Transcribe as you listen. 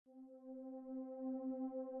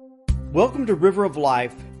Welcome to River of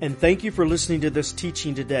Life, and thank you for listening to this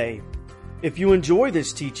teaching today. If you enjoy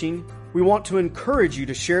this teaching, we want to encourage you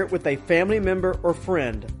to share it with a family member or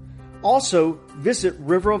friend. Also, visit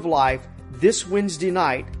River of Life this Wednesday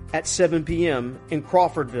night at 7 p.m. in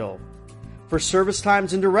Crawfordville. For service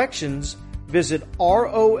times and directions, visit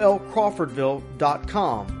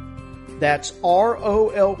rolcrawfordville.com. That's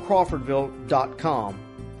rolcrawfordville.com.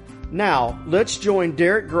 Now, let's join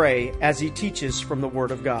Derek Gray as he teaches from the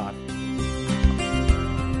Word of God.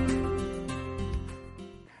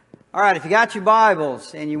 All right, if you got your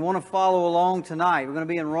Bibles and you want to follow along tonight, we're going to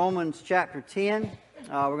be in Romans chapter 10.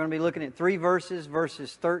 We're going to be looking at three verses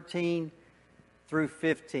 13 through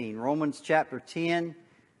 15. Romans chapter 10,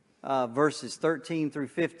 verses 13 through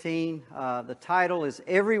 15. The title is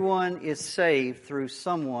Everyone is Saved Through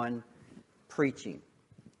Someone Preaching.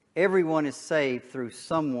 Everyone is saved through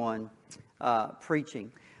someone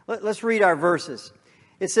preaching. Let's read our verses.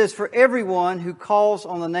 It says, "For everyone who calls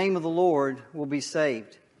on the name of the Lord will be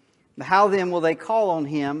saved. But how then will they call on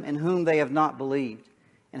Him in whom they have not believed?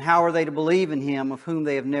 And how are they to believe in Him of whom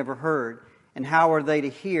they have never heard? And how are they to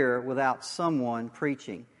hear without someone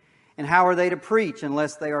preaching? And how are they to preach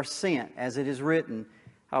unless they are sent? As it is written,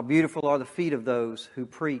 how beautiful are the feet of those who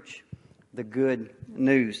preach the good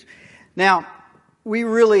news." Now, we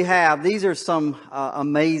really have, these are some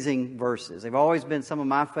amazing verses. They've always been some of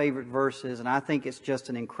my favorite verses, and I think it's just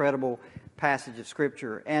an incredible passage of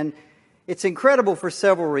Scripture. And it's incredible for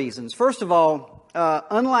several reasons. First of all,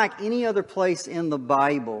 unlike any other place in the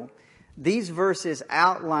Bible, these verses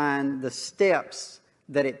outline the steps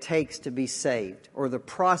that it takes to be saved, or the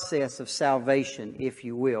process of salvation, if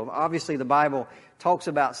you will. Obviously, the Bible talks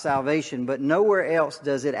about salvation, but nowhere else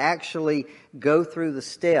does it actually go through the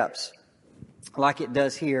steps like it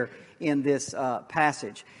does here in this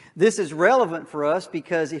passage. This is relevant for us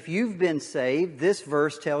because if you've been saved, this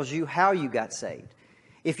verse tells you how you got saved.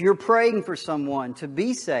 If you're praying for someone to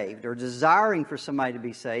be saved or desiring for somebody to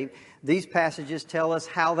be saved, these passages tell us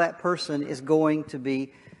how that person is going to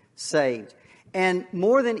be saved. And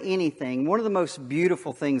more than anything, one of the most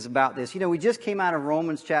beautiful things about this, we just came out of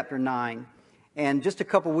Romans chapter 9, and just a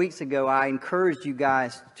couple weeks ago I encouraged you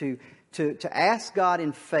guys to ask God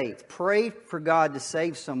in faith. Pray for God to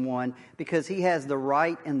save someone because He has the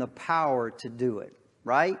right and the power to do it,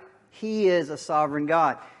 right? He is a sovereign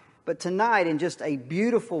God. But tonight, in just a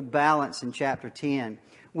beautiful balance in chapter 10,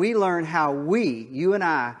 we learn how you and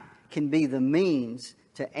I, can be the means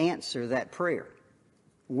to answer that prayer.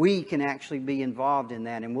 We can actually be involved in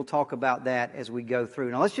that, and we'll talk about that as we go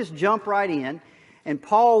through. Now let's just jump right in. And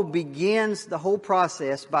Paul begins the whole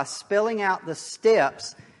process by spelling out the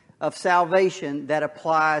steps of salvation that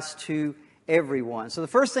applies to everyone. So the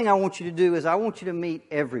first thing I want you to do is I want you to meet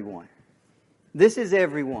everyone. This is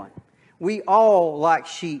everyone. We all, like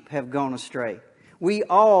sheep, have gone astray. We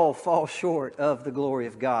all fall short of the glory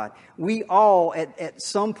of God. We all, at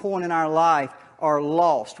some point in our life, are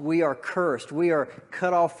lost. We are cursed. We are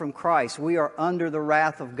cut off from Christ. We are under the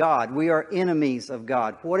wrath of God. We are enemies of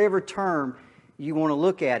God. Whatever term you want to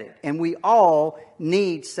look at it. And we all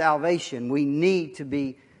need salvation. We need to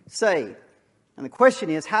be saved. And the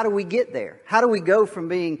question is, how do we get there? How do we go from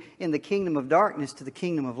being in the kingdom of darkness to the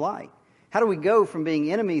kingdom of light? How do we go from being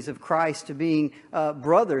enemies of Christ to being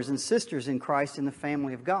brothers and sisters in Christ in the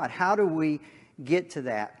family of God? How do we get to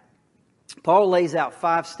that? Paul lays out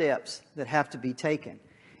 5 steps that have to be taken.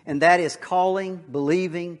 And that is calling,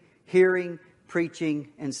 believing, hearing,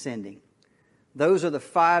 preaching, and sending. Those are the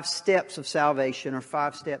 5 steps of salvation, or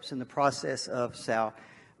 5 steps in the process of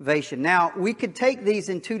salvation. Now, we could take these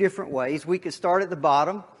in 2 different ways. We could start at the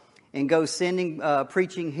bottom and go sending,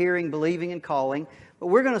 preaching, hearing, believing, and calling. But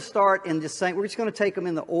we're going to start in just saying, we're just going to take them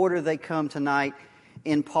in the order they come tonight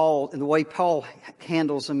in the way Paul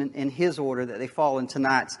handles them in his order that they fall in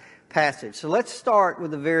tonight's passage. So let's start with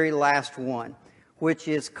the very last one, which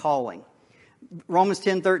is calling. Romans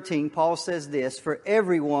 10:13, Paul says this, "For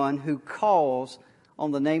everyone who calls on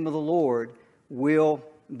the name of the Lord will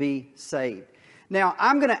be saved." Now,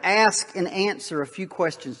 I'm going to ask and answer a few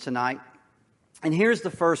questions tonight. And here's the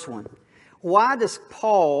first one. Why does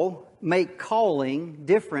Paul make calling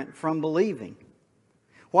different from believing?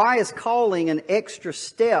 Why is calling an extra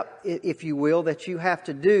step, if you will, that you have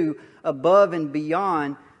to do above and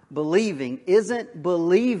beyond believing? Isn't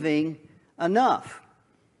believing enough?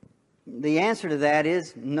 The answer to that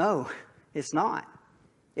is no, it's not.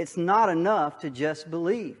 It's not enough to just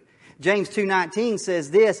believe. James 2:19 says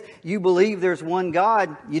this, "You believe there's one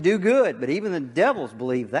God, you do good." But even the devils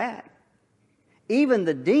believe that. Even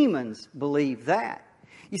the demons believe that.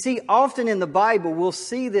 You see, often in the Bible, we'll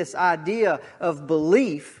see this idea of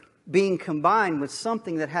belief being combined with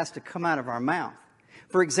something that has to come out of our mouth.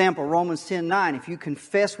 For example, Romans 10:9, if you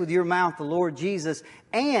confess with your mouth the Lord Jesus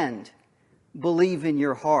and believe in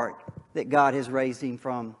your heart that God has raised Him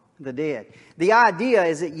from the dead. The idea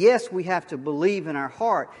is that yes, we have to believe in our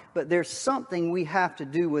heart, but there's something we have to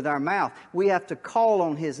do with our mouth. We have to call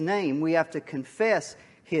on His name. We have to confess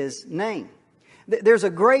His name. There's a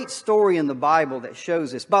great story in the Bible that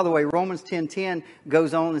shows this. By the way, Romans 10:10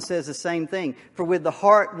 goes on and says the same thing. For with the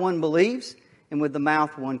heart one believes, and with the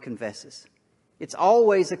mouth one confesses. It's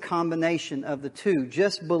always a combination of the two.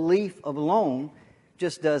 Just belief alone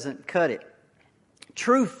just doesn't cut it.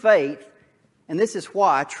 True faith, and this is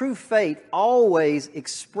why, true faith always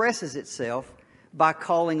expresses itself by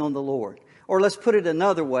calling on the Lord. Or let's put it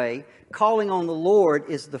another way, calling on the Lord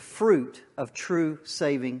is the fruit of true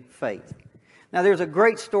saving faith. Now there's a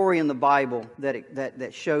great story in the Bible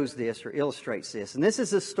that shows this or illustrates this. And this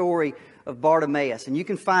is the story of Bartimaeus. And you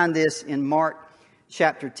can find this in Mark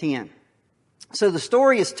chapter 10. So the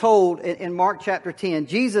story is told in Mark chapter 10.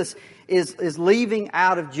 Jesus is leaving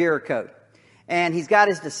out of Jericho. And He's got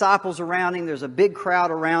His disciples around Him. There's a big crowd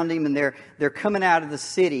around Him, and they're coming out of the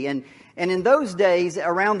city. And in those days,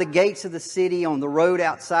 around the gates of the city, on the road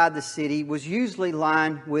outside the city, was usually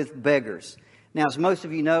lined with beggars. Now, as most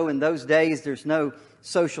of you know, in those days, there's no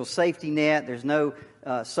social safety net. There's no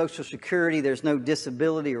Social Security. There's no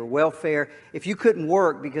disability or welfare. If you couldn't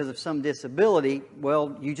work because of some disability,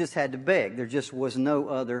 well, you just had to beg. There just was no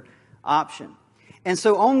other option. And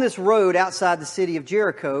so on this road outside the city of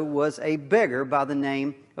Jericho was a beggar by the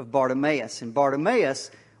name of Bartimaeus. And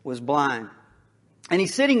Bartimaeus was blind. And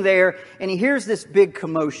he's sitting there and he hears this big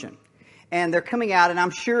commotion. And they're coming out, and I'm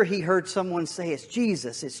sure he heard someone say, it's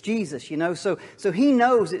Jesus, you know. So he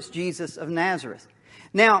knows it's Jesus of Nazareth.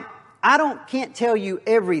 Now, I can't tell you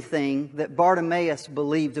everything that Bartimaeus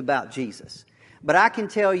believed about Jesus. But I can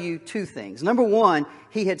tell you two things. Number one,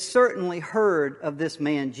 he had certainly heard of this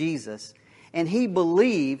man Jesus. And he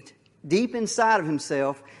believed deep inside of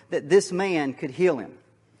himself that this man could heal him.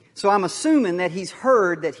 So I'm assuming that he's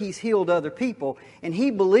heard that he's healed other people, and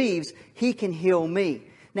he believes he can heal me.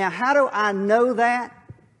 Now, how do I know that?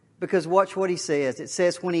 Because watch what he says. It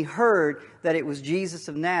says when he heard that it was Jesus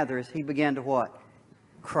of Nazareth, he began to what?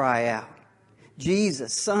 Cry out.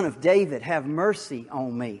 Jesus, Son of David, have mercy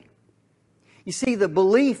on me. You see, the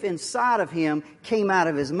belief inside of him came out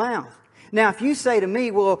of his mouth. Now, if you say to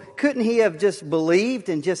me, well, couldn't he have just believed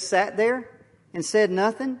and just sat there and said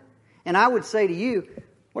nothing? And I would say to you,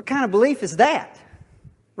 what kind of belief is that?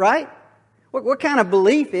 Right? What kind of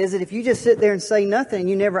belief is it if you just sit there and say nothing and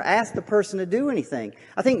you never ask the person to do anything?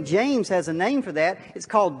 I think James has a name for that. It's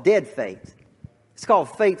called dead faith. It's called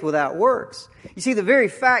faith without works. You see, the very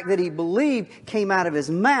fact that he believed came out of his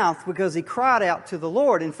mouth because he cried out to the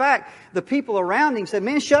Lord. In fact, the people around him said,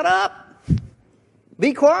 man, shut up.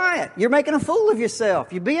 Be quiet. You're making a fool of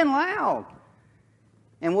yourself. You're being loud.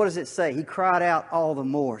 And what does it say? He cried out all the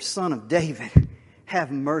more, Son of David,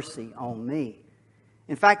 have mercy on me.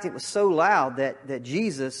 In fact, it was so loud that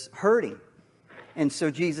Jesus heard him. And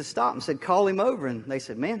so Jesus stopped and said, call him over. And they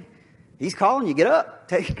said, man, he's calling you. Get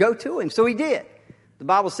up. Go to him. So he did. The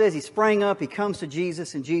Bible says he sprang up. He comes to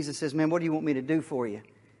Jesus. And Jesus says, man, what do you want me to do for you?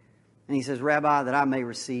 And he says, Rabbi, that I may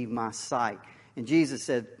receive my sight. And Jesus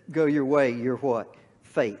said, go your way. Your what?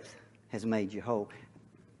 Faith has made you whole.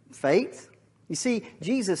 Faith? You see,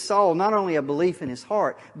 Jesus saw not only a belief in his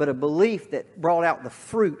heart, but a belief that brought out the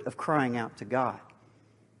fruit of crying out to God.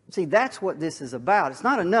 See, that's what this is about. It's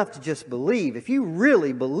not enough to just believe. If you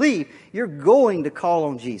really believe, you're going to call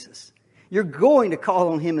on Jesus. You're going to call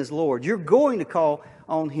on Him as Lord. You're going to call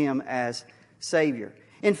on Him as Savior.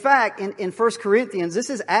 In fact, in 1 Corinthians, this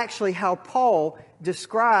is actually how Paul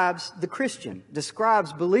describes the Christian,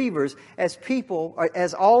 describes believers as people,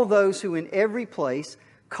 as all those who in every place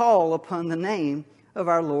call upon the name of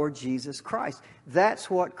our Lord Jesus Christ. That's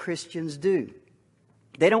what Christians do.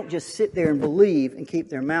 They don't just sit there and believe and keep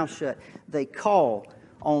their mouth shut. They call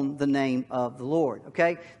on the name of the Lord.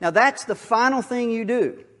 Okay? Now that's the final thing you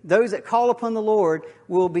do. Those that call upon the Lord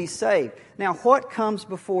will be saved. Now what comes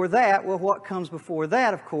before that? Well, what comes before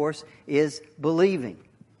that, of course, is believing.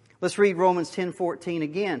 Let's read Romans 10:14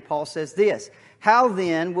 again. Paul says this, how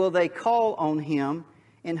then will they call on Him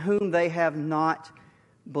in whom they have not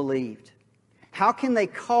believed? How can they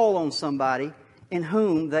call on somebody in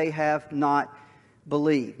whom they have not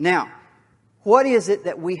believed? Now, what is it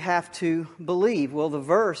that we have to believe? Well, the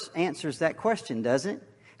verse answers that question, doesn't it?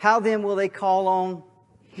 How then will they call on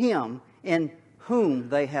Him in whom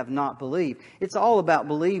they have not believed? It's all about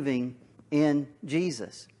believing in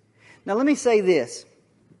Jesus. Now, let me say this.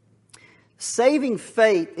 Saving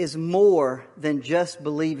faith is more than just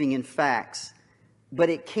believing in facts, but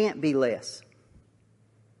it can't be less.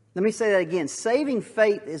 Let me say that again. Saving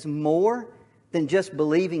faith is more than just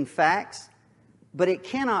believing facts, but it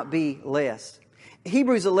cannot be less.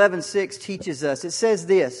 Hebrews 11:6 teaches us, it says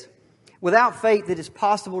this, without faith it is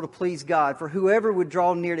possible to please God, for whoever would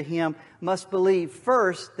draw near to Him must believe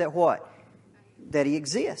first that what? That He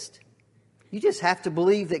exists. You just have to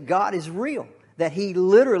believe that God is real, that He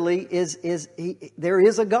literally there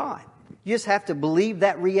is a God. You just have to believe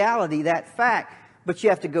that reality, that fact. But you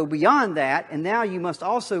have to go beyond that, and now you must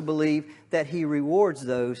also believe that He rewards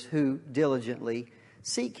those who diligently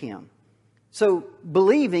seek Him. So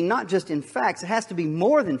believing not just in facts, it has to be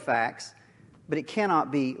more than facts, but it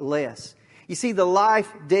cannot be less. You see, the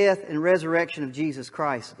life, death, and resurrection of Jesus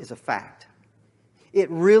Christ is a fact. It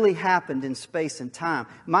really happened in space and time.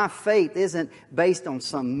 My faith isn't based on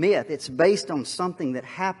some myth. It's based on something that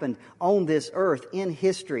happened on this earth in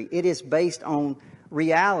history. It is based on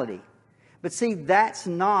reality. But see, that's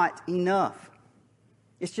not enough.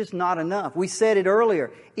 It's just not enough. We said it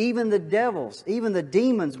earlier. Even the devils, even the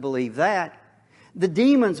demons believe that. The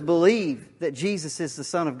demons believe that Jesus is the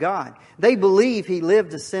Son of God. They believe He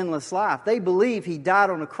lived a sinless life. They believe He died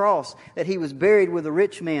on a cross, that He was buried with a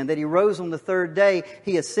rich man, that He rose on the third day,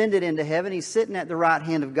 He ascended into heaven, He's sitting at the right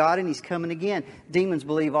hand of God, and He's coming again. Demons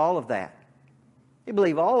believe all of that. They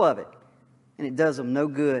believe all of it. And it does them no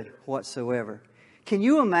good whatsoever. Can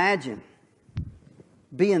you imagine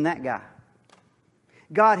being that guy?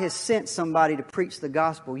 God has sent somebody to preach the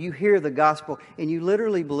gospel. You hear the gospel and you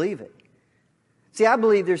literally believe it. See, I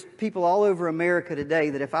believe there's people all over America today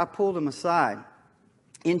that if I pulled them aside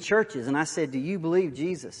in churches and I said, do you believe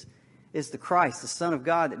Jesus is the Christ, the Son of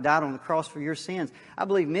God that died on the cross for your sins? I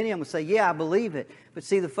believe many of them would say, yeah, I believe it. But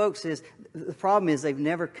see, the problem is they've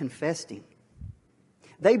never confessed Him.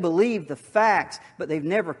 They believe the facts, but they've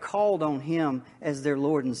never called on Him as their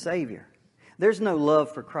Lord and Savior. There's no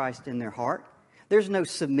love for Christ in their heart. There's no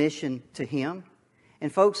submission to Him.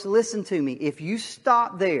 And folks, listen to me. If you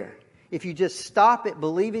stop there, if you just stop at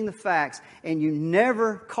believing the facts and you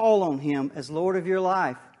never call on Him as Lord of your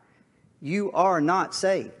life, you are not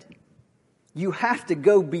saved. You have to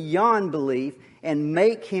go beyond belief and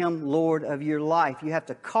make Him Lord of your life. You have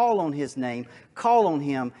to call on His name, call on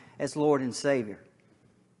Him as Lord and Savior,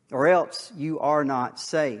 or else you are not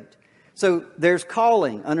saved. So there's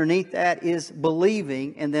calling. Underneath that is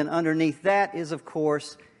believing. And then underneath that is, of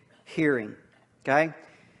course, hearing. Okay?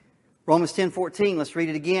 Romans 10:14, let's read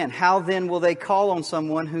it again. How then will they call on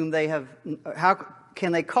someone how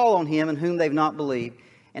can they call on Him in whom they've not believed?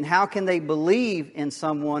 And how can they believe in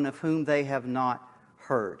someone of whom they have not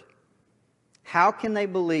heard? How can they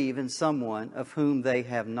believe in someone of whom they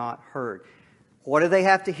have not heard? What do they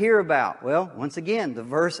have to hear about? Well, once again, the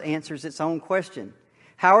verse answers its own question.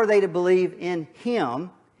 How are they to believe in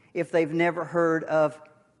Him if they've never heard of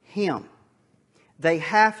Him? They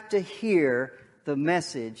have to hear the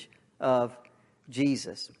message of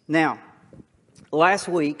Jesus. Now, last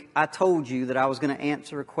week I told you that I was going to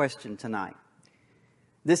answer a question tonight.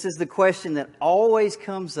 This is the question that always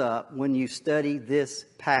comes up when you study this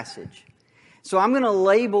passage. So I'm going to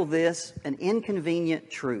label this an inconvenient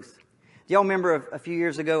truth. Do y'all remember a few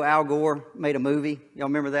years ago Al Gore made a movie? Y'all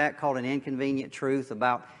remember that? Called An Inconvenient Truth,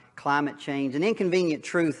 about climate change. An inconvenient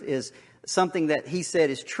truth is something that he said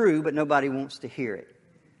is true, but nobody wants to hear it.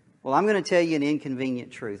 Well, I'm going to tell you an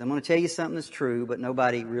inconvenient truth. I'm going to tell you something that's true, but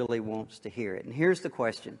nobody really wants to hear it. And here's the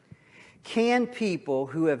question. Can people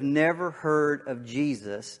who have never heard of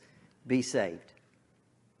Jesus be saved?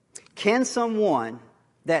 Can someone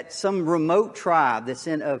that some remote tribe that's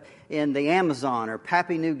in the Amazon or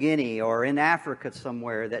Papua New Guinea or in Africa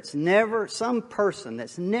somewhere some person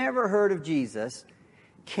that's never heard of Jesus,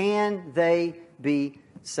 can they be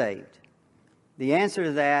saved? The answer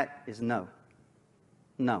to that is no.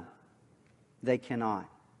 No, they cannot.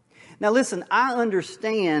 Now listen, I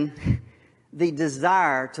understand the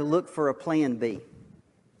desire to look for a plan B.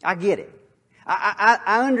 I get it.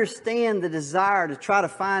 I understand the desire to try to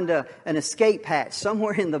find an escape hatch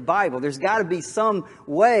somewhere in the Bible. There's got to be some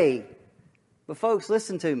way. But folks,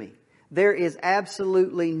 listen to me. There is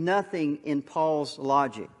absolutely nothing in Paul's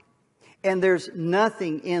logic. And there's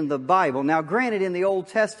nothing in the Bible. Now, granted, in the Old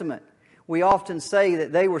Testament, we often say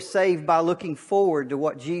that they were saved by looking forward to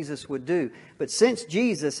what Jesus would do. But since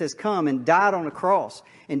Jesus has come and died on the cross,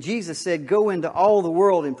 and Jesus said, go into all the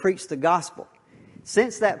world and preach the gospel,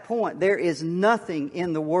 since that point, there is nothing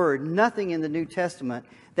in the Word, nothing in the New Testament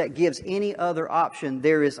that gives any other option.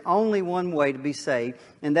 There is only one way to be saved,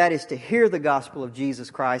 and that is to hear the gospel of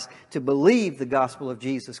Jesus Christ, to believe the gospel of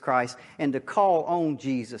Jesus Christ, and to call on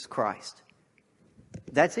Jesus Christ.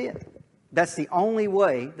 That's it. That's the only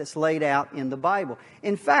way that's laid out in the Bible.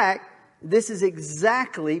 In fact, this is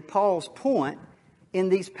exactly Paul's point in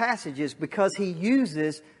these passages because he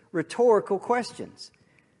uses rhetorical questions.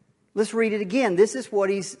 Let's read it again. This is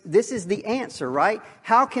the answer, right?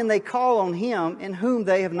 How can they call on him in whom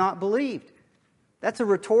they have not believed? That's a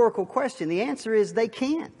rhetorical question. The answer is they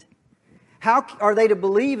can't. How are they to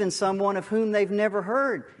believe in someone of whom they've never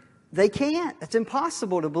heard? They can't. It's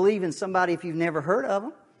impossible to believe in somebody if you've never heard of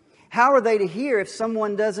them. How are they to hear if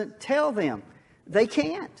someone doesn't tell them? They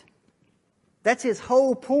can't. That's his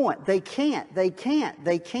whole point. They can't.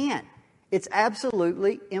 It's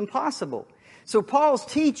absolutely impossible. So Paul's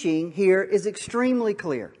teaching here is extremely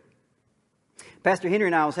clear. Pastor Henry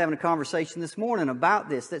and I was having a conversation this morning about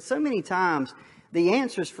this, that so many times the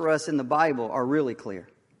answers for us in the Bible are really clear.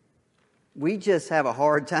 We just have a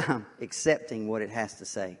hard time accepting what it has to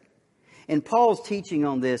say. And Paul's teaching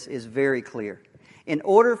on this is very clear. In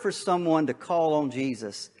order for someone to call on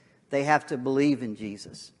Jesus, they have to believe in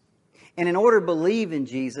Jesus. And in order to believe in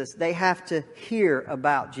Jesus, they have to hear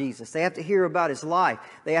about Jesus. They have to hear about His life.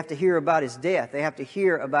 They have to hear about His death. They have to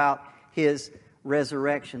hear about His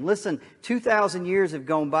resurrection. Listen, 2,000 years have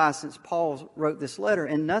gone by since Paul wrote this letter,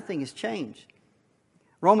 and nothing has changed.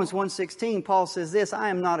 Romans 1:16, Paul says this, I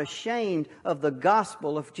am not ashamed of the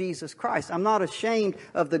gospel of Jesus Christ. I'm not ashamed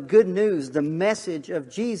of the good news, the message of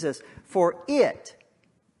Jesus, for it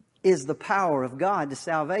is the power of God to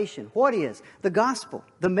salvation. What is? The gospel,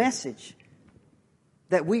 the message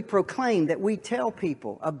that we proclaim, that we tell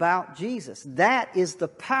people about Jesus. That is the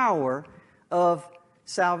power of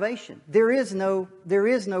salvation. There is no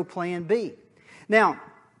plan B. Now,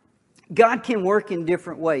 God can work in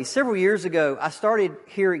different ways. Several years ago, I started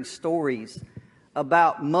hearing stories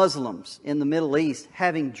about Muslims in the Middle East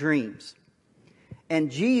having dreams.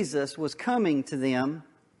 And Jesus was coming to them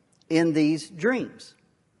in these dreams.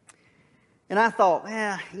 And I thought,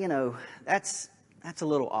 that's a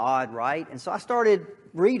little odd, right? And so I started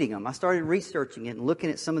reading them. I started researching it and looking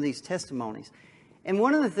at some of these testimonies. And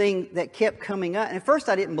one of the things that kept coming up, and at first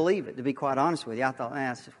I didn't believe it, to be quite honest with you. I thought,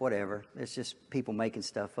 it's just whatever. It's just people making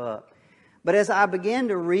stuff up. But as I began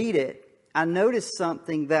to read it, I noticed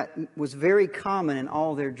something that was very common in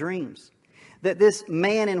all their dreams. That this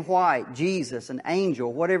man in white, Jesus, an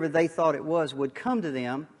angel, whatever they thought it was, would come to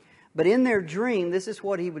them. But in their dream, this is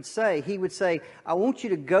what he would say. He would say, I want you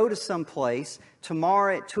to go to some place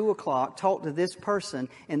tomorrow at 2 o'clock, talk to this person,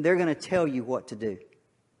 and they're going to tell you what to do.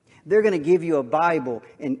 They're going to give you a Bible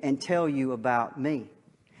and tell you about me.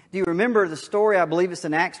 Do you remember the story? I believe it's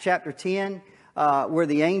in Acts chapter 10, where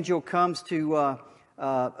the angel comes to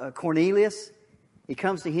Cornelius. He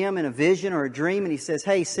comes to him in a vision or a dream, and he says,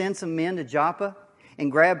 hey, send some men to Joppa and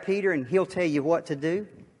grab Peter, and he'll tell you what to do.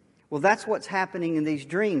 Well, that's what's happening in these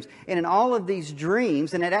dreams. And in all of these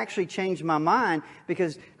dreams, and it actually changed my mind,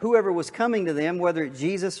 because whoever was coming to them, whether it's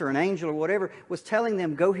Jesus or an angel or whatever, was telling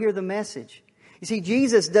them, go hear the message. You see,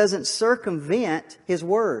 Jesus doesn't circumvent His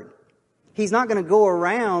Word. He's not going to go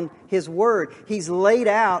around His Word. He's laid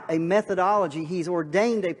out a methodology. He's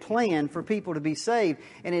ordained a plan for people to be saved,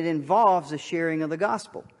 and it involves the sharing of the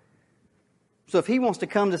gospel. So if He wants to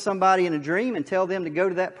come to somebody in a dream and tell them to go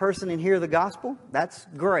to that person and hear the gospel, that's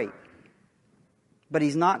great. But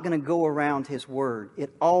He's not going to go around His Word.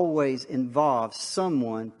 It always involves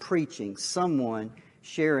someone preaching, someone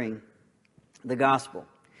sharing the gospel.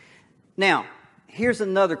 Now, here's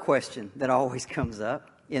another question that always comes up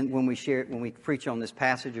when we preach on this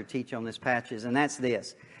passage or teach on this passage, and that's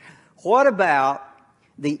this. What about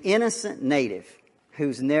the innocent native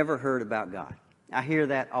who's never heard about God? I hear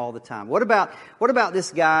that all the time. What about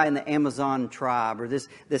this guy in the Amazon tribe, or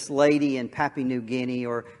this lady in Papua New Guinea,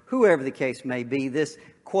 or whoever the case may be, this,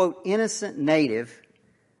 quote, innocent native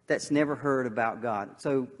that's never heard about God?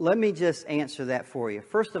 So let me just answer that for you.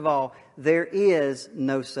 First of all, there is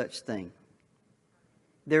no such thing.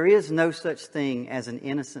 There is no such thing as an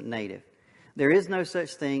innocent native. There is no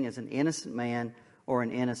such thing as an innocent man or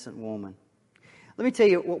an innocent woman. Let me tell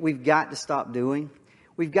you what we've got to stop doing.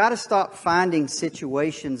 We've got to stop finding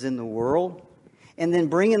situations in the world and then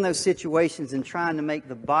bringing those situations and trying to make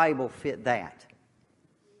the Bible fit that.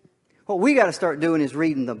 What we got to start doing is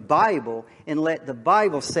reading the Bible and let the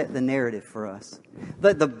Bible set the narrative for us.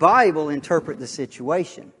 Let the Bible interpret the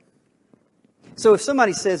situation. So if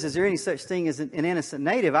somebody says, is there any such thing as an innocent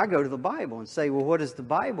native? I go to the Bible and say, well, what does the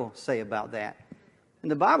Bible say about that?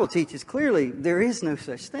 And the Bible teaches clearly there is no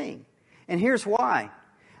such thing. And here's why.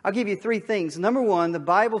 I'll give you 3 things. Number 1, the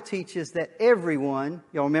Bible teaches that everyone,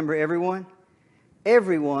 y'all remember everyone?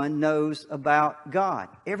 Everyone knows about God.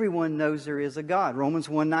 Everyone knows there is a God. Romans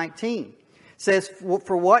 1:19 It says,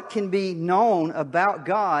 for what can be known about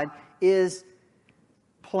God is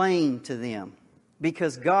plain to them,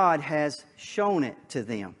 because God has shown it to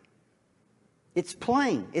them. It's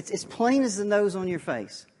plain. It's plain as the nose on your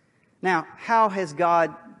face. Now, how has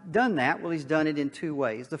God done that? Well, He's done it in two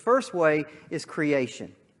ways. The first way is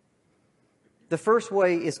creation. The first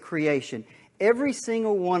way is creation. Every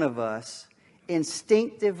single one of us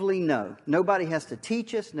instinctively know. Nobody has to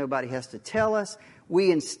teach us. Nobody has to tell us. We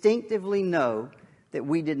instinctively know that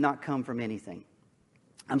we did not come from anything.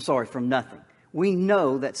 From nothing. We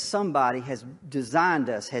know that somebody has designed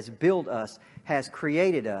us, has built us, has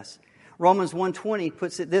created us. Romans 1:20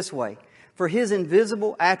 puts it this way. For His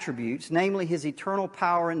invisible attributes, namely His eternal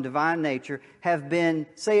power and divine nature, have been,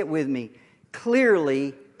 say it with me,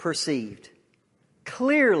 clearly perceived.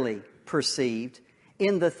 Clearly perceived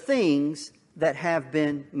in the things that have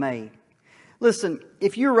been made. Listen,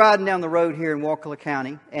 if you're riding down the road here in Wakulla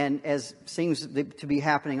County, and as seems to be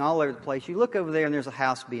happening all over the place, you look over there and there's a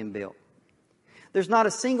house being built. There's not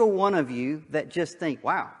a single one of you that just think,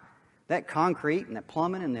 wow, that concrete and that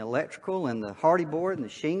plumbing and the electrical and the hardy board and the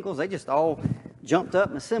shingles, they just all jumped up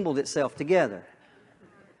and assembled itself together.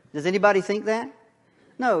 Does anybody think that?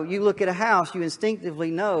 No, you look at a house, you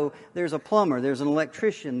instinctively know there's a plumber, there's an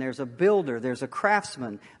electrician, there's a builder, there's a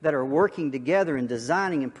craftsman that are working together and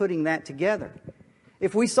designing and putting that together.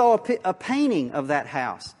 If we saw a painting of that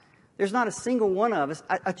house, there's not a single one of us,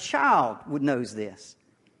 a child knows this.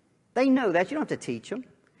 They know that. You don't have to teach them.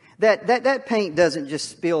 That paint doesn't just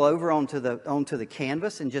spill over onto the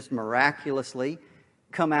canvas and just miraculously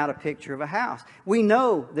come out a picture of a house. We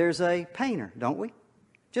know there's a painter, don't we?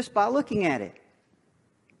 Just by looking at it.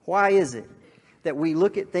 Why is it that we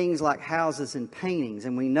look at things like houses and paintings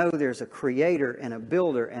and we know there's a creator and a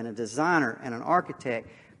builder and a designer and an architect,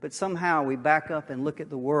 but somehow we back up and look at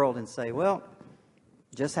the world and say, well,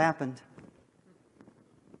 just happened.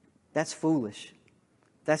 That's foolish.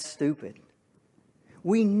 That's stupid.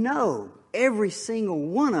 We know, every single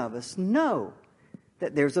one of us know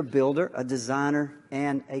that there's a builder, a designer,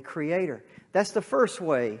 and a creator. That's the first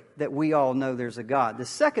way that we all know there's a God. The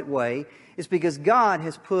second way is because God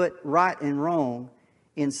has put right and wrong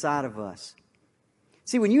inside of us.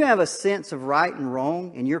 See, when you have a sense of right and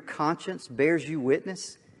wrong and your conscience bears you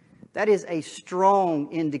witness, that is a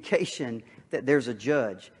strong indication that there's a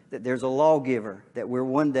judge, that there's a lawgiver, that we're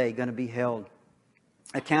one day going to be held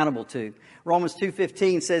accountable to. Romans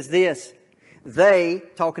 2:15 says this, they,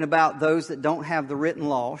 talking about those that don't have the written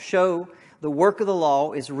law, show the work of the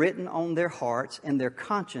law is written on their hearts and their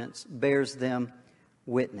conscience bears them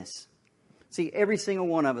witness. See, every single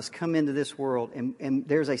one of us come into this world and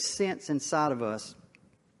there's a sense inside of us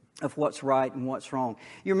of what's right and what's wrong.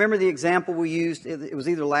 You remember the example we used, it was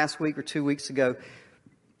either last week or 2 weeks ago.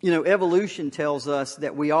 You know, evolution tells us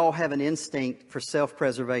that we all have an instinct for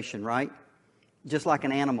self-preservation, right? Just like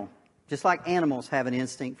an animal. Just like animals have an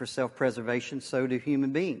instinct for self-preservation, so do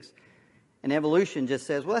human beings. And evolution just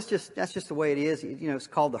says, well, that's just the way it is. You know, it's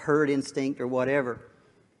called the herd instinct or whatever.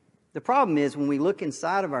 The problem is when we look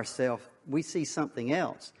inside of ourselves, we see something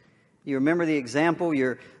else. You remember the example,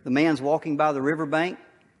 the man's walking by the riverbank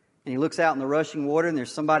and he looks out in the rushing water and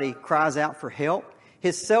there's somebody cries out for help.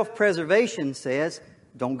 His self-preservation says,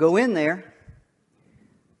 don't go in there.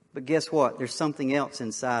 But guess what? There's something else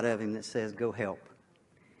inside of him that says, go help.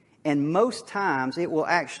 And most times it will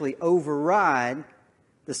actually override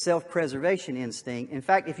the self-preservation instinct. In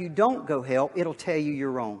fact, if you don't go help, it'll tell you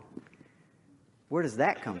you're wrong. Where does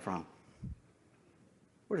that come from?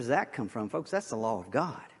 Where does that come from, folks? That's the law of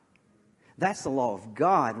God. That's the law of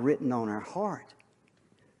God written on our heart.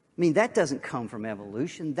 I mean, that doesn't come from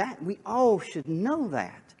evolution. That we all should know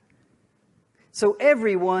that. So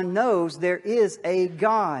everyone knows there is a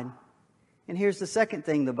God. And here's the second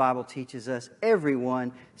thing the Bible teaches us.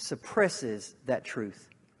 Everyone suppresses that truth.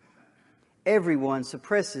 Everyone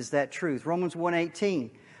suppresses that truth. Romans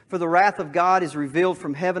 1:18. For the wrath of God is revealed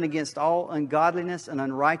from heaven against all ungodliness and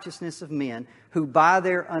unrighteousness of men, who by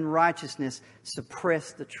their unrighteousness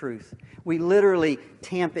suppress the truth. We literally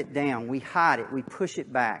tamp it down. We hide it. We push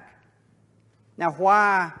it back. Now,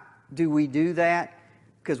 why do we do that?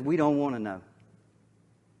 Because we don't want to know.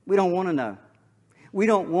 We don't want to know. We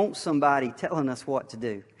don't want somebody telling us what to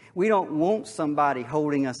do. We don't want somebody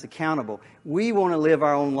holding us accountable. We want to live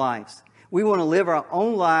our own lives. We want to live our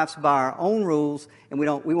own lives by our own rules, and we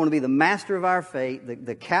want to be the master of our fate,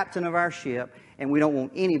 the captain of our ship, and we don't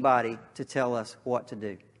want anybody to tell us what to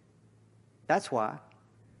do. That's why.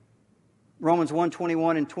 Romans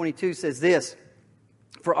 1:21 and 22 says this,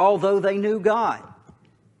 for although they knew God,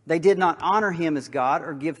 they did not honor Him as God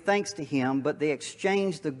or give thanks to Him, but they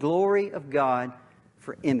exchanged the glory of God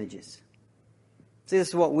for images. See, this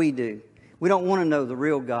is what we do. We don't want to know the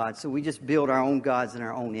real God, so we just build our own gods in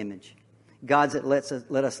our own image. Gods that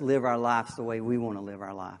let us live our lives the way we want to live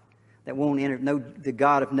our life. That won't enter, the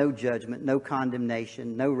God of no judgment, no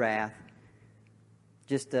condemnation, no wrath.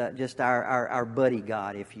 Just our buddy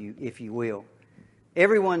God, if you will.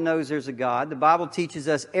 Everyone knows there's a God. The Bible teaches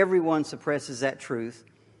us everyone suppresses that truth.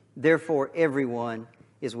 Therefore, everyone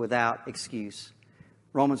is without excuse.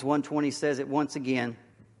 Romans 1:20 says it once again.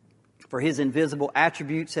 For His invisible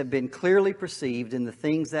attributes have been clearly perceived in the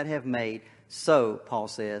things that have made. So, Paul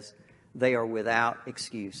says, they are without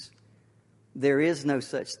excuse. There is no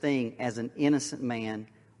such thing as an innocent man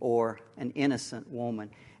or an innocent woman.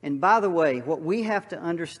 And by the way, what we have to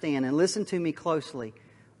understand, and listen to me closely,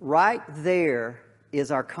 right there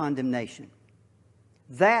is our condemnation.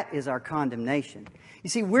 That is our condemnation. You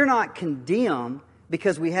see, we're not condemned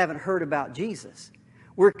because we haven't heard about Jesus.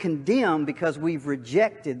 We're condemned because we've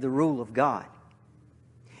rejected the rule of God.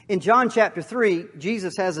 In John chapter 3,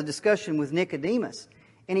 Jesus has a discussion with Nicodemus.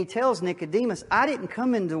 And He tells Nicodemus, I didn't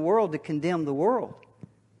come into the world to condemn the world.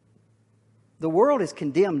 The world is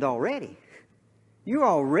condemned already. You're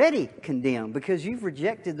already condemned because you've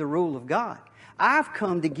rejected the rule of God. I've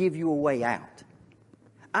come to give you a way out.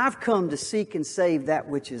 I've come to seek and save that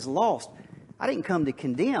which is lost. I didn't come to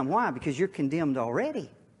condemn. Why? Because you're condemned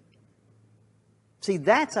already. See,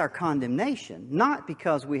 that's our condemnation, not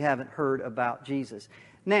because we haven't heard about Jesus.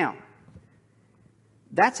 Now,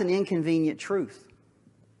 that's an inconvenient truth.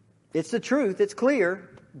 It's the truth, it's clear,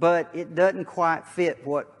 but it doesn't quite fit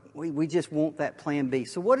what we just want that plan B.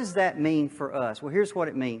 So what does that mean for us? Well, here's what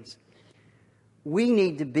it means. We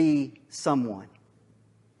need to be someone.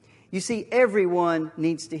 You see, everyone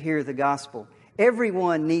needs to hear the gospel.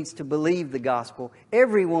 Everyone needs to believe the gospel.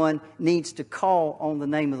 Everyone needs to call on the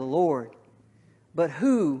name of the Lord. But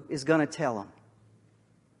who is going to tell them?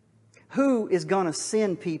 Who is going to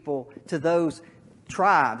send people to those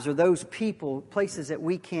tribes or those people, places that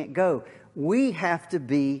we can't go? We have to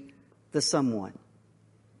be the someone.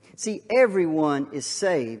 See, everyone is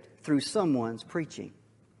saved through someone's preaching.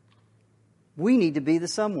 We need to be the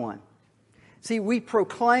someone. See, we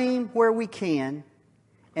proclaim where we can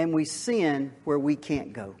and we sin where we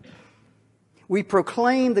can't go. We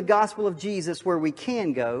proclaim the gospel of Jesus where we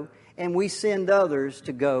can go, and we send others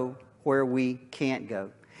to go where we can't go.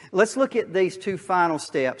 Let's look at these two final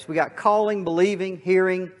steps. We got calling, believing,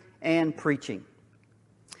 hearing, and preaching.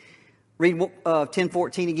 Read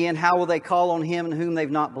 10:14 again. How will they call on Him in whom they've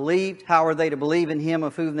not believed? How are they to believe in Him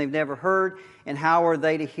of whom they've never heard? And how are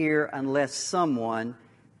they to hear unless someone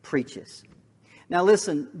preaches? Now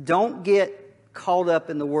listen, don't get caught up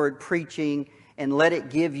in the word preaching and let it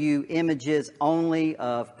give you images only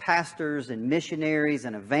of pastors and missionaries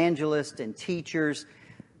and evangelists and teachers.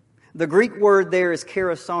 The Greek word there is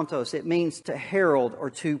kerosantos. It means to herald or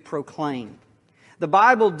to proclaim. The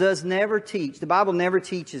Bible never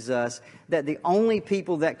teaches us that the only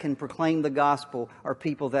people that can proclaim the gospel are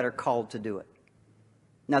people that are called to do it.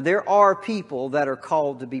 Now, there are people that are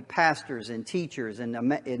called to be pastors and teachers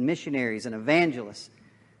and missionaries and evangelists.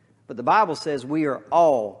 But the Bible says we are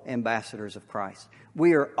all ambassadors of Christ.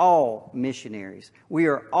 We are all missionaries. We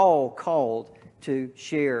are all called to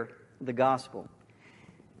share the gospel.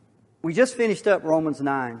 We just finished up Romans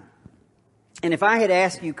 9. And if I had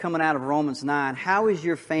asked you coming out of Romans 9, how is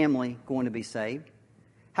your family going to be saved?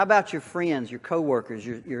 How about your friends, your coworkers,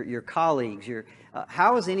 your colleagues?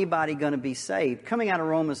 How is anybody going to be saved? Coming out of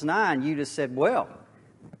Romans 9, you just said, well,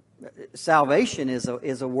 salvation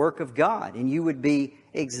is a work of God. And you would be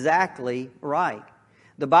exactly right.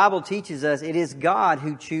 The Bible teaches us it is God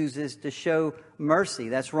who chooses to show mercy.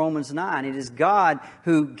 That's Romans 9. It is God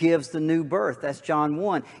who gives the new birth. That's John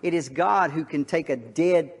 1. It is God who can take a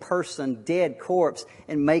dead person, dead corpse,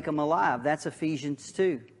 and make them alive. That's Ephesians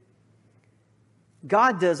 2.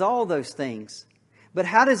 God does all those things. But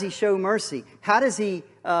how does He show mercy? How does He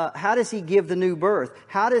give the new birth?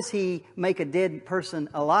 How does He make a dead person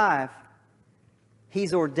alive?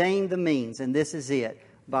 He's ordained the means, and this is it,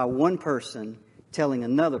 by one person telling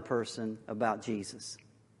another person about Jesus.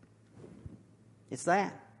 It's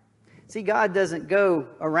that. See, God doesn't go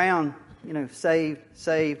around, saved. It's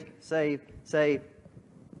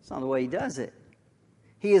not the way He does it.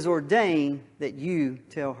 He has ordained that you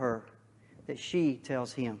tell her, that she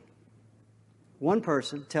tells him. One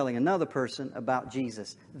person telling another person about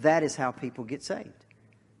Jesus. That is how people get saved.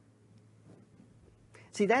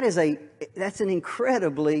 See, that's an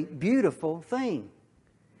incredibly beautiful thing.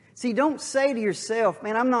 See, don't say to yourself,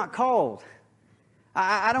 man, I'm not called.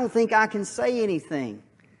 I don't think I can say anything.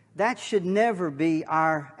 That should never be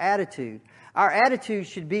our attitude. Our attitude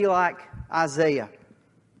should be like Isaiah.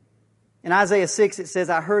 In Isaiah 6 it says,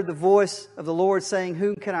 I heard the voice of the Lord saying,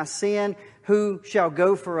 whom can I send? Who shall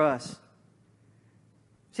go for us?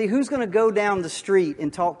 See, who's going to go down the street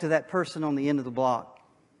and talk to that person on the end of the block?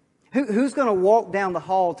 Who's going to walk down the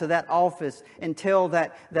hall to that office and tell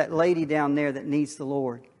that lady down there that needs the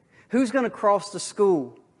Lord? Who's going to cross the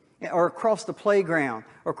school or across the playground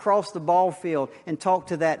or cross the ball field and talk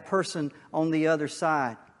to that person on the other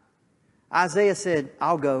side? Isaiah said,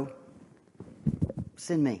 I'll go.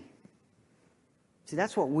 Send me. See,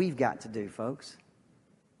 that's what we've got to do, folks.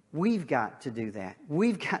 We've got to do that.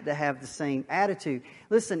 We've got to have the same attitude.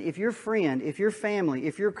 Listen, if your friend, if your family,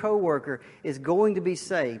 if your coworker is going to be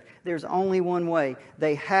saved, there's only one way.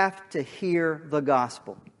 They have to hear the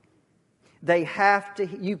gospel. They have to.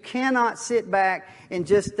 You cannot sit back and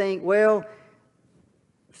just think, well,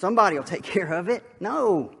 somebody will take care of it.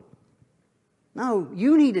 No. No,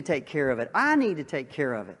 you need to take care of it. I need to take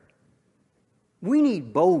care of it. We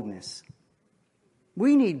need boldness.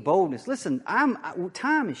 We need boldness. Listen,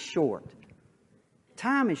 time is short.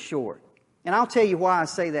 Time is short. And I'll tell you why I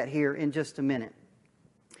say that here in just a minute.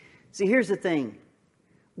 See, here's the thing.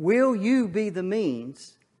 Will you be the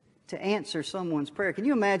means to answer someone's prayer? Can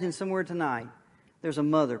you imagine somewhere tonight there's a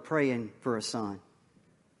mother praying for a son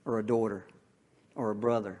or a daughter or a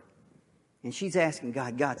brother. And she's asking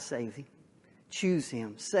God, God, save him. Choose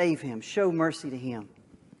him. Save him. Show mercy to him.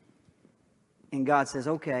 And God says,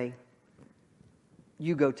 okay,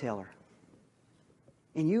 you go tell her.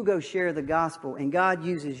 And you go share the gospel. And God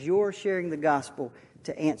uses your sharing the gospel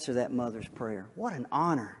to answer that mother's prayer. What an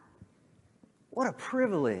honor. What a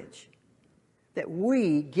privilege that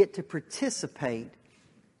we get to participate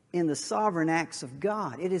in the sovereign acts of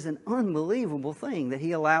God. It is an unbelievable thing that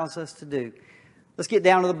He allows us to do. Let's get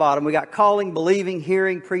down to the bottom. We got calling, believing,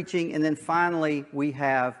 hearing, preaching, and then finally we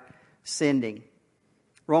have sending.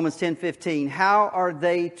 Romans 10:15. How are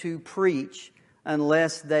they to preach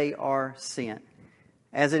unless they are sent?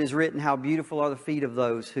 As it is written, how beautiful are the feet of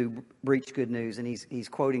those who preach good news. And he's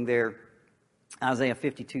quoting there Isaiah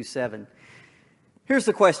 52:7. Here's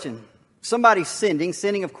the question. Somebody's sending.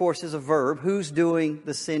 Sending, of course, is a verb. Who's doing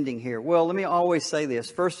the sending here? Well, let me always say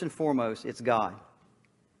this. First and foremost, it's God.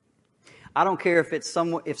 I don't care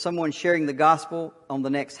if someone's sharing the gospel on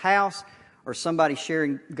the next house or somebody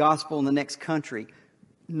sharing gospel in the next country.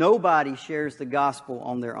 Nobody shares the gospel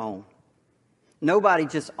on their own. Nobody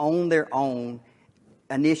just on their own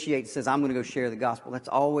initiates, says, I'm going to go share the gospel. That's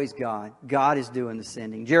always God. God is doing the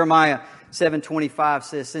sending. Jeremiah 7:25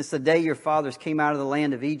 says, since the day your fathers came out of the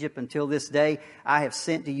land of Egypt until this day, I have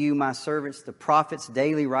sent to you my servants, the prophets,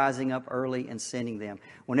 daily rising up early and sending them.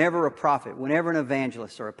 Whenever a prophet, whenever an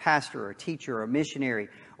evangelist or a pastor or a teacher or a missionary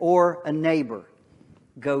or a neighbor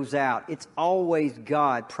goes out, it's always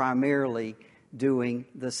God primarily doing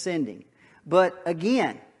the sending. But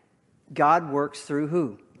again, God works through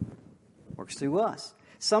who? Works through us.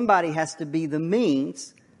 Somebody has to be the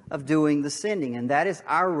means of doing the sending, and that is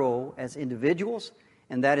our role as individuals,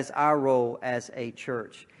 and that is our role as a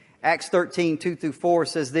church. Acts 13:2-4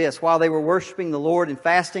 says this, while they were worshiping the Lord and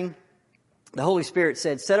fasting, the Holy Spirit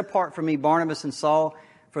said, set apart for me Barnabas and Saul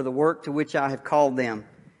for the work to which I have called them.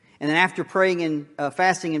 And then after praying and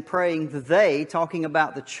fasting and praying, they, talking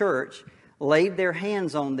about the church, laid their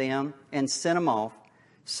hands on them and sent them off.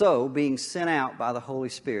 So, being sent out by the Holy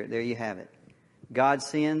Spirit. There you have it. God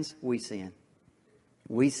sends, we send.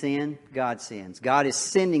 We send, God sends. God is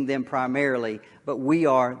sending them primarily, but we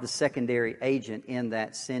are the secondary agent in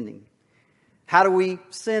that sending. How do we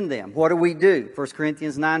send them? What do we do? 1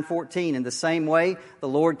 Corinthians 9:14. In the same way, the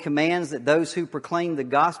Lord commands that those who proclaim the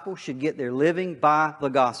gospel should get their living by the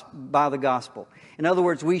gospel. In other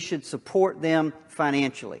words, we should support them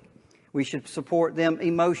financially. We should support them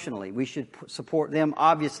emotionally. We should support them,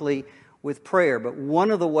 obviously, with prayer. But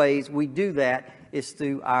one of the ways we do that is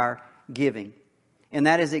through our giving. And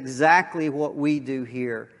that is exactly what we do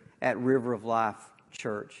here at River of Life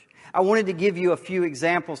Church. I wanted to give you a few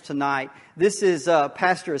examples tonight. This is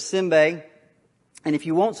Pastor Asimbe. And if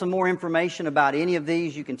you want some more information about any of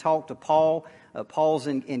these, you can talk to Paul. Paul's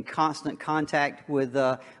in constant contact with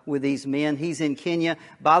these men. He's in Kenya.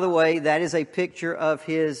 By the way, that is a picture of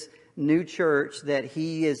his new church that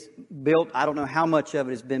he has built. I don't know how much of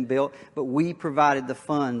it has been built, but we provided the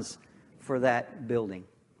funds for that building.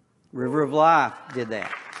 River of Life did that.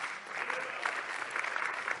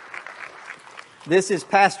 This is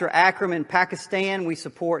Pastor Akram in Pakistan. We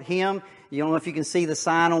support him. You don't know if you can see the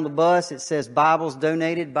sign on the bus. It says Bibles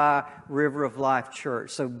donated by River of Life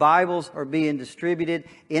Church. So Bibles are being distributed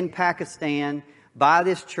in Pakistan by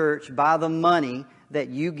this church, by the money that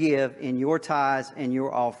you give in your tithes and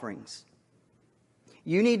your offerings.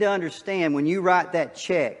 You need to understand when you write that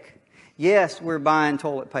check, Yes, we're buying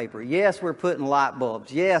toilet paper. Yes, we're putting light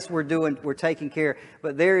bulbs. Yes, we're taking care.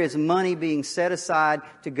 But there is money being set aside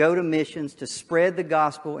to go to missions, to spread the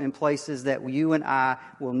gospel in places that you and I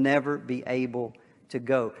will never be able to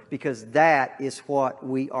go. Because that is what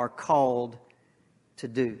we are called to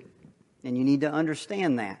do. And you need to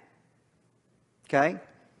understand that. Okay?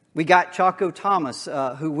 We got Chaco Thomas,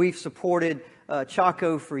 who we've supported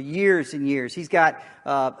Chaco for years and years. He's got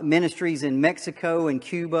ministries in Mexico and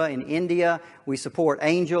Cuba and India. We support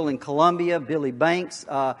Angel in Colombia, Billy Banks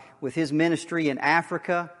with his ministry in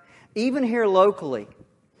Africa. Even here locally,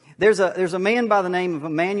 there's a man by the name of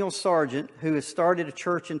Emmanuel Sargent who has started a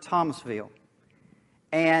church in Thomasville.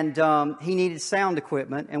 And he needed sound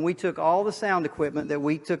equipment, and we took all the sound equipment that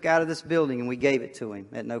we took out of this building and we gave it to him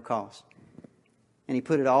at no cost. And he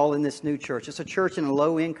put it all in this new church. It's a church in a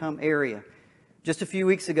low-income area. Just a few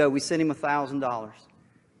weeks ago, we sent him $1,000.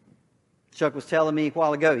 Chuck was telling me a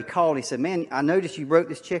while ago, he called, he said, man, I noticed you wrote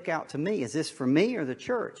this check out to me. Is this for me or the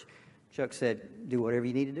church? Chuck said, do whatever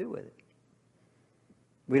you need to do with it.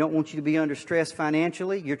 We don't want you to be under stress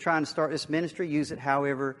financially. You're trying to start this ministry. Use it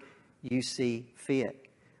however you see fit.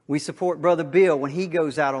 We support Brother Bill when he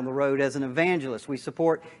goes out on the road as an evangelist. We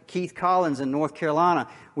support Keith Collins in North Carolina.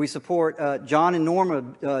 We support John and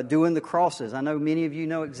Norma doing the crosses. I know many of you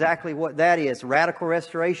know exactly what that is. Radical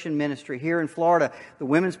Restoration Ministry here in Florida, the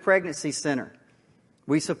Women's Pregnancy Center.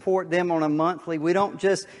 We support them on a monthly. We don't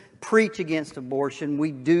just preach against abortion.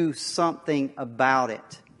 We do something about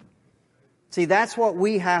it. See, that's what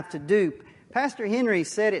we have to do. Pastor Henry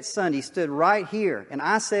said it Sunday, he stood right here, and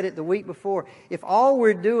I said it the week before. If all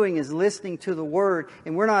we're doing is listening to the Word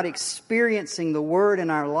and we're not experiencing the Word in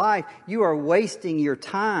our life, you are wasting your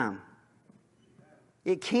time.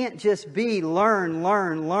 It can't just be learn,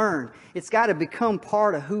 learn, learn. It's got to become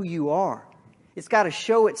part of who you are. It's got to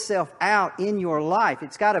show itself out in your life.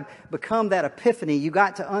 It's got to become that epiphany.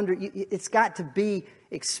 It's got to be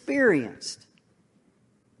experienced.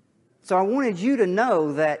 So I wanted you to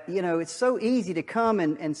know that, it's so easy to come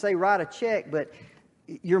and say, write a check, but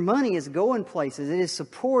your money is going places. It is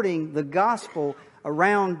supporting the gospel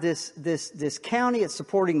around this county. It's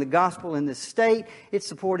supporting the gospel in this state. It's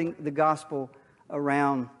supporting the gospel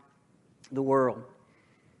around the world.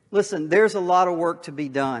 Listen, there's a lot of work to be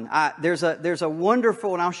done. There's a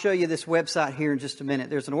wonderful, and I'll show you this website here in just a minute.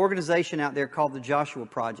 There's an organization out there called the Joshua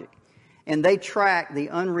Project. And they track the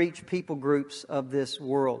unreached people groups of this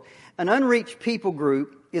world. An unreached people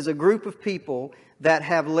group is a group of people that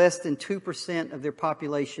have less than 2% of their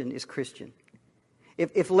population is Christian.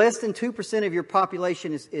 If less than 2% of your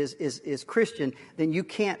population is Christian, then you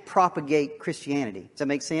can't propagate Christianity. Does that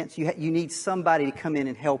make sense? You need somebody to come in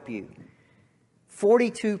and help you.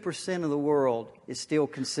 42% of the world is still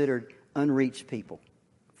considered unreached people.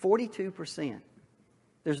 42%.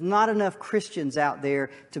 There's not enough Christians out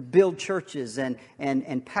there to build churches and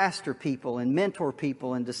pastor people and mentor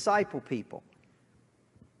people and disciple people.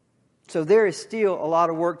 So there is still a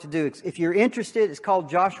lot of work to do. If you're interested, it's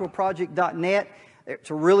called joshuaproject.net.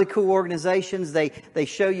 It's a really cool organization. They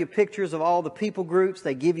show you pictures of all the people groups.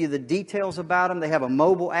 They give you the details about them. They have a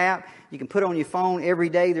mobile app you can put on your phone every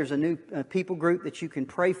day. There's a new people group that you can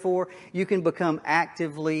pray for. You can become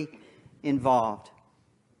actively involved.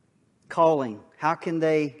 Calling. How can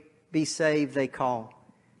they be saved? They call.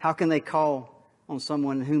 How can they call on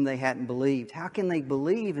someone whom they hadn't believed? How can they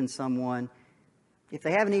believe in someone if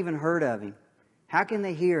they haven't even heard of Him? How can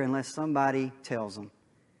they hear unless somebody tells them?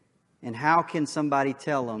 And how can somebody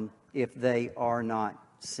tell them if they are not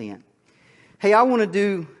sent? Hey, I want to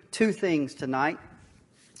do two things tonight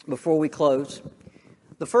before we close.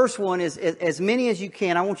 The first one is, as many as you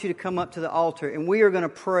can, I want you to come up to the altar and we are going to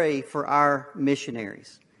pray for our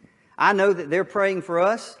missionaries. I know that they're praying for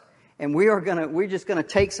us, and we're just going to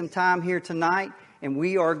take some time here tonight, and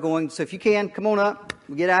we are going. So if you can, come on up,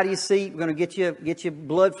 get out of your seat. We're going to get your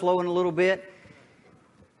blood flowing a little bit,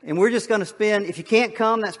 and we're just going to spend. If you can't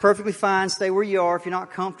come, that's perfectly fine. Stay where you are. If you're not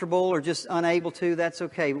comfortable or just unable to, that's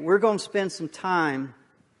okay. But we're going to spend some time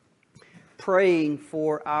praying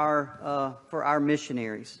for our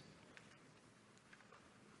missionaries.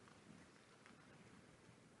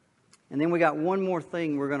 And then we got one more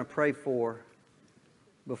thing we're going to pray for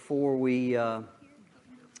before we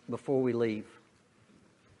leave.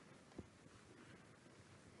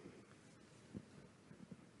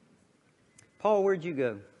 Paul, where'd you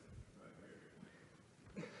go?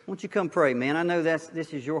 Why don't you come pray, man? I know this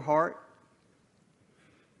is your heart.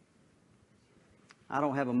 I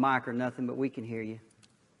don't have a mic or nothing, but we can hear you.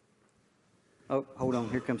 Oh, hold on.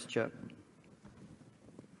 Here comes Chuck.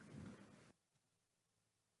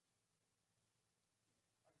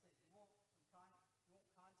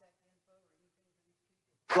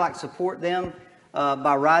 like support them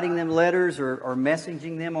by writing them letters or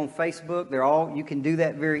messaging them on Facebook. You can do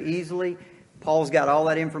that very easily. Paul's got all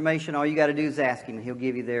that information. All you got to do is ask him, and he'll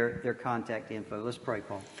give you their contact info. Let's pray,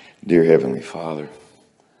 Paul. Dear Heavenly Father,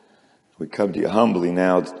 we come to you humbly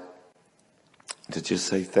now to just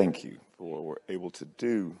say thank you for what we're able to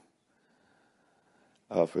do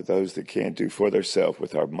for those that can't do for themselves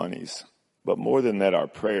with our monies. But more than that, our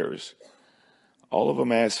prayers. All of them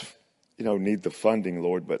need the funding,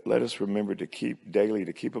 Lord, but let us remember to keep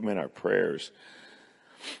them in our prayers.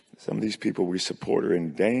 Some of these people we support are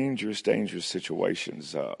in dangerous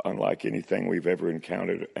situations, unlike anything we've ever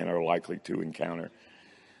encountered and are likely to encounter.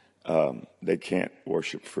 They can't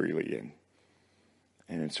worship freely,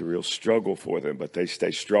 and it's a real struggle for them, but they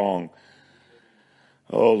stay strong.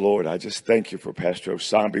 Oh, Lord, I just thank you for Pastor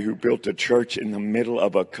Osambi, who built a church in the middle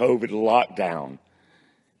of a COVID lockdown.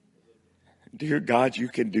 Dear God, you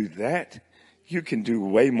can do that. You can do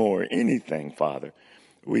way more, anything, Father.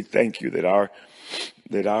 We thank you that our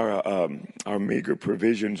meager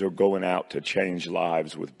provisions are going out to change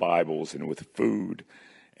lives with Bibles and with food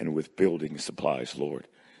and with building supplies, Lord.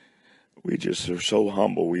 We just are so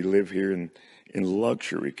humble. We live here in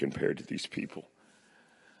luxury compared to these people.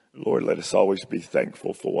 Lord, let us always be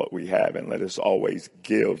thankful for what we have, and let us always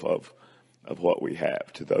give of what we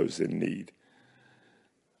have to those in need.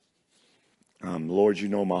 Lord, you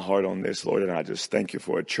know my heart on this, Lord, and I just thank you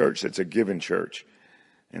for a church that's a giving church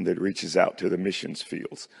and that reaches out to the missions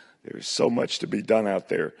fields. There is so much to be done out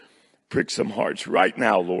there. Prick some hearts right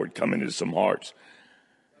now, Lord. Come into some hearts.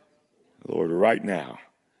 Lord, right now,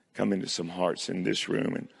 come into some hearts in this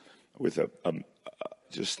room and with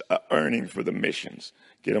just a earning for the missions.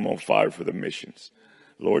 Get them on fire for the missions.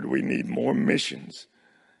 Lord, we need more missions.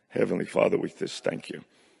 Heavenly Father, we just thank you.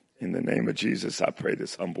 In the name of Jesus, I pray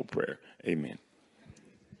this humble prayer. Amen.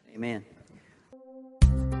 Amen.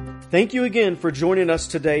 Thank you again for joining us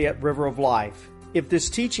today at River of Life. If this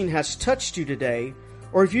teaching has touched you today,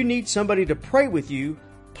 or if you need somebody to pray with you,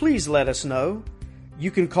 please let us know.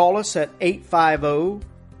 You can call us at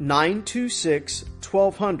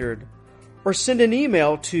 850-926-1200 or send an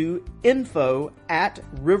email to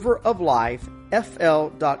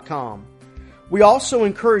info@riveroflifefl.com. We also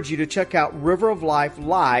encourage you to check out River of Life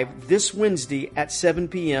live this Wednesday at 7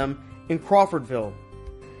 p.m. in Crawfordville.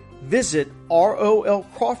 Visit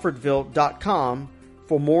rolcrawfordville.com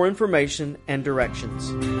for more information and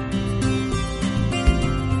directions.